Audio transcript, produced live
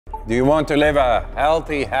Do you want to live a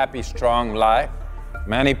healthy, happy, strong life?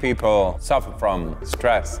 Many people suffer from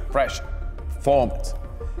stress, pressure, performance.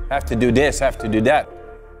 Have to do this, have to do that.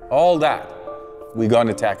 All that we're going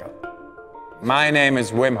to tackle. My name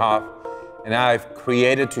is Wim Hof, and I've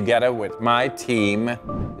created together with my team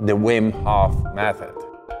the Wim Hof Method.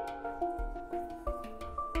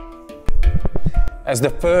 As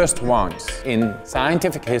the first ones in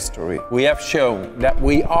scientific history, we have shown that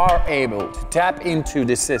we are able to tap into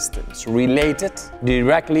the systems related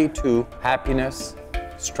directly to happiness,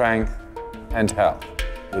 strength, and health.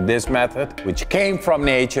 With this method, which came from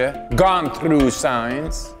nature, gone through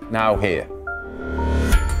science, now here.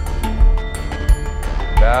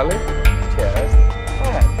 Belly, chest,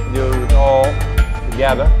 head. Do it all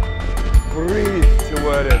together. Breathe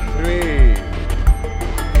toward it. 3.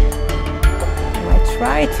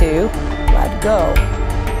 Try to let go.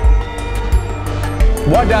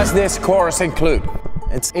 What does this course include?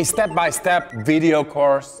 It's a step-by-step video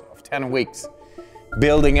course of 10 weeks,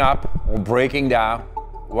 building up or breaking down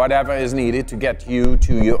whatever is needed to get you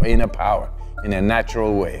to your inner power in a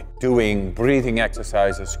natural way. Doing breathing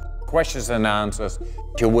exercises, questions and answers.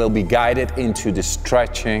 You will be guided into the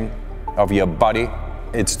stretching of your body.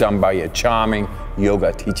 It's done by a charming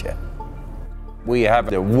yoga teacher. We have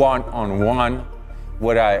the one-on-one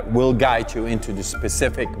where I will guide you into the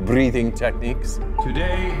specific breathing techniques.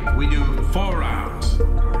 Today we do 4 rounds.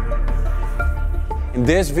 In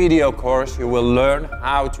this video course you will learn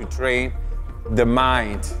how to train the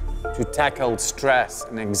mind to tackle stress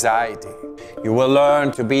and anxiety. You will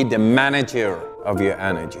learn to be the manager of your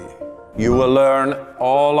energy. You will learn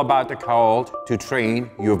all about the cold to train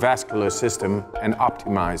your vascular system and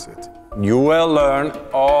optimize it. You will learn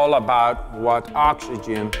all about what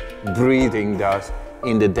oxygen breathing does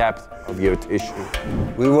in the depth of your tissue.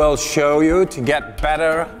 We will show you to get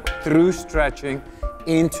better through stretching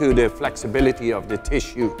into the flexibility of the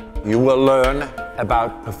tissue. You will learn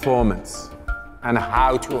about performance and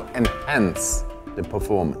how to enhance the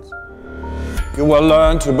performance. You will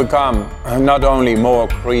learn to become not only more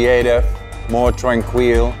creative, more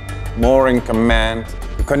tranquil, more in command.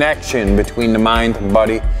 The connection between the mind and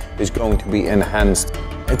body is going to be enhanced.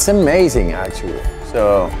 It's amazing actually.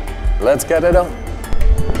 So let's get it on.